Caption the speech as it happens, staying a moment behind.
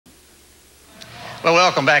Well,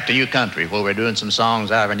 welcome back to U Country, where we're doing some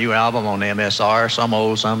songs out of a new album on MSR, some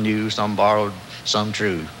old, some new, some borrowed, some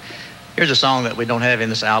true. Here's a song that we don't have in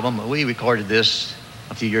this album. We recorded this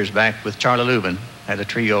a few years back with Charlie Lubin, had a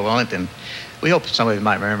trio on it, and we hope some of you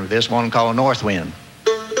might remember this one called North Wind.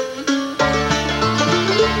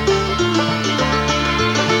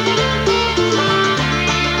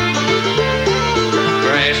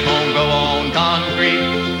 Grass won't grow on concrete,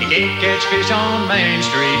 you can't catch fish on Main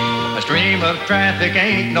Street. A stream of traffic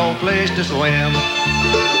ain't no place to swim.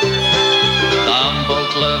 Some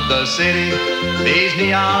folks love the city, these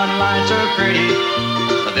neon lights are pretty,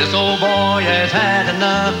 but this old boy has had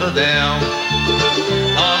enough of them.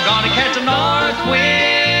 I'm gonna catch a north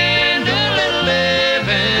wind, do a little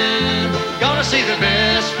living, gonna see the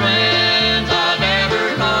best friends I've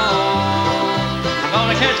ever known. I'm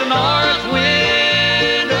gonna catch a north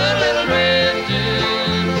wind, do a little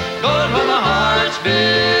drifting, going where my heart's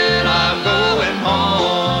been. I'm going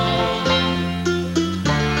home.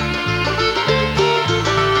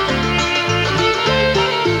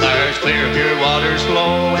 There's clear, pure waters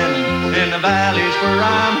flowing in the valleys where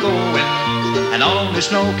I'm going, and only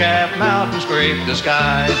snow-capped mountains scrape the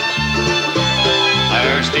sky.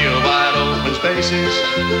 There's still wide open spaces,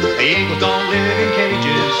 the eagles don't live in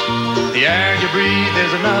cages, the air you breathe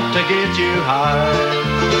is enough to get you high.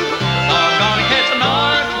 I'm gonna catch a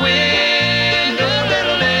north wind, do a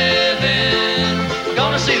little living,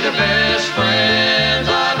 gonna see the best friends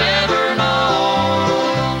I've ever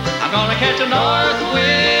known. I'm gonna catch a north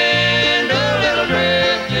wind, do a little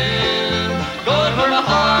drifting, going where my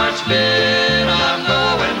heart's been. I'm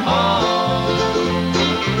going home.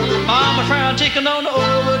 Mama fried chicken on the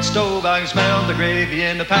old wood stove, I can smell the gravy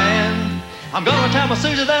in the pan. I'm gonna tell my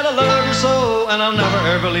Susie that I love her so, and I'll never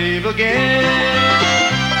ever leave again.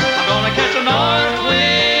 I'm gonna catch a north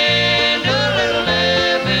wind, do a little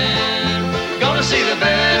living, gonna see the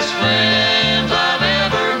best friends I've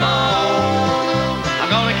ever known. I'm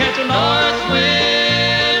gonna catch a north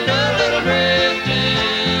wind, do a little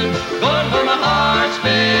drifting, going where my heart's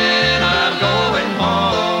been. I'm going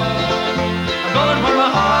home. I'm going where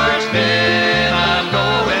my heart's been. I'm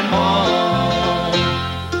going home.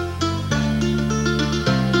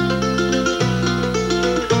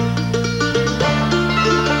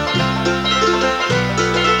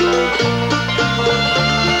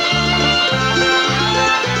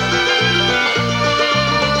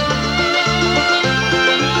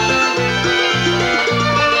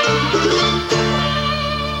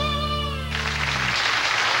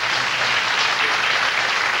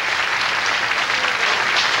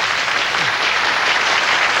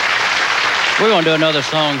 We're going to do another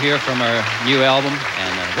song here from our new album,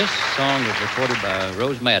 and this song was recorded by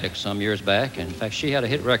Rose Maddox some years back. In fact, she had a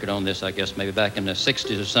hit record on this, I guess, maybe back in the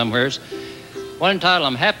 60s or somewheres. One entitled,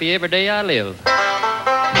 I'm Happy Every Day I Live. I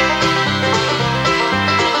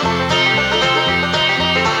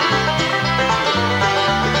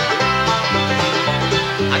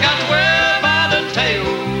got the world by the tail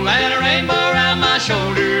and a rainbow around my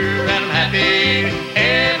shoulder, and I'm happy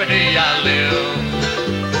every day I live.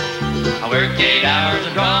 I work 8 hours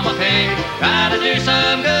and draw my pay, try to do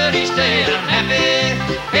some good each day, and I'm happy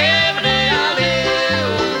every day I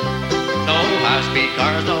live. No high-speed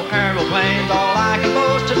cars, no aeroplanes, all I can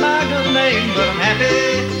boast is my good name, but I'm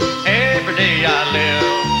happy every day I live.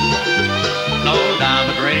 No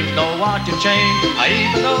diamond rings, no watch and chain, I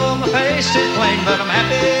even though my face is plain, but I'm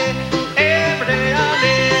happy every day I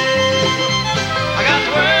live. I got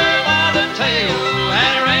the world by the tail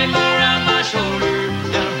and a rainbow around my shoulder,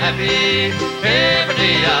 happy every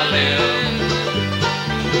day I live.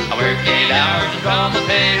 I work 8 hours and draw my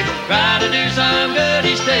pay, try to do some good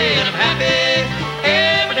each day, and I'm happy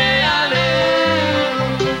every day I live.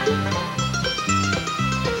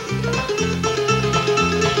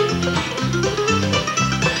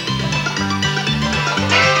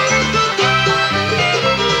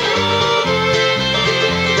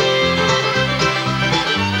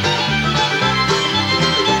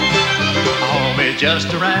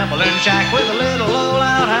 Just a rambling shack with a little old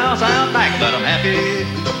outhouse out back, but I'm happy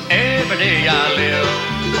every day I live.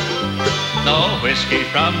 No whiskey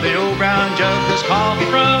from the old brown jug, just coffee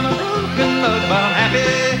from a broken mug, but I'm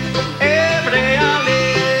happy every day I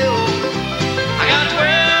live. I got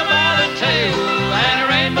 12 by the tail and a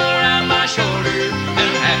rainbow around my shoulder, and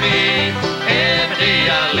I'm happy every day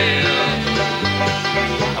I live.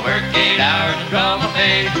 I work 8 hours and draw my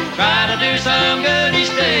pay, try to do some good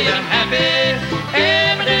each day, and I'm happy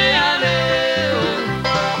every day I live.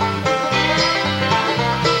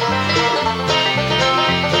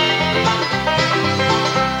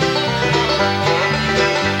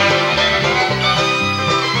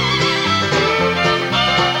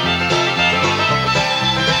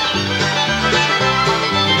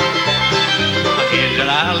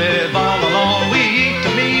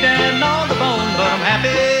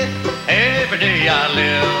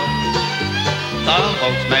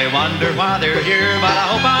 folks may wonder why they're here, but I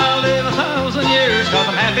hope I'll live 1,000 years, 'cause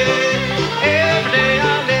I'm happy every day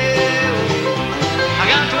I live. I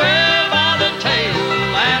got 12 by the tail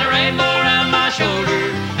and a rainbow around my shoulder,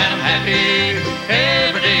 and I'm happy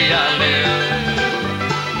every day I live.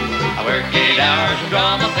 I work 8 hours and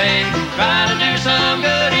draw my pay, try to do some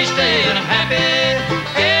good each day, and I'm happy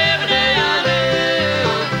every day I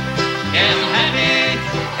live. Yes, I'm happy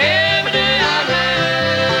every day I live.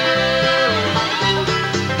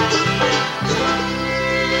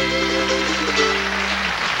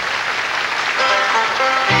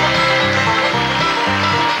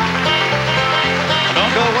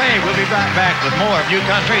 Don't go away. We'll be right back with more of New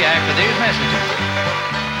Country after these messages.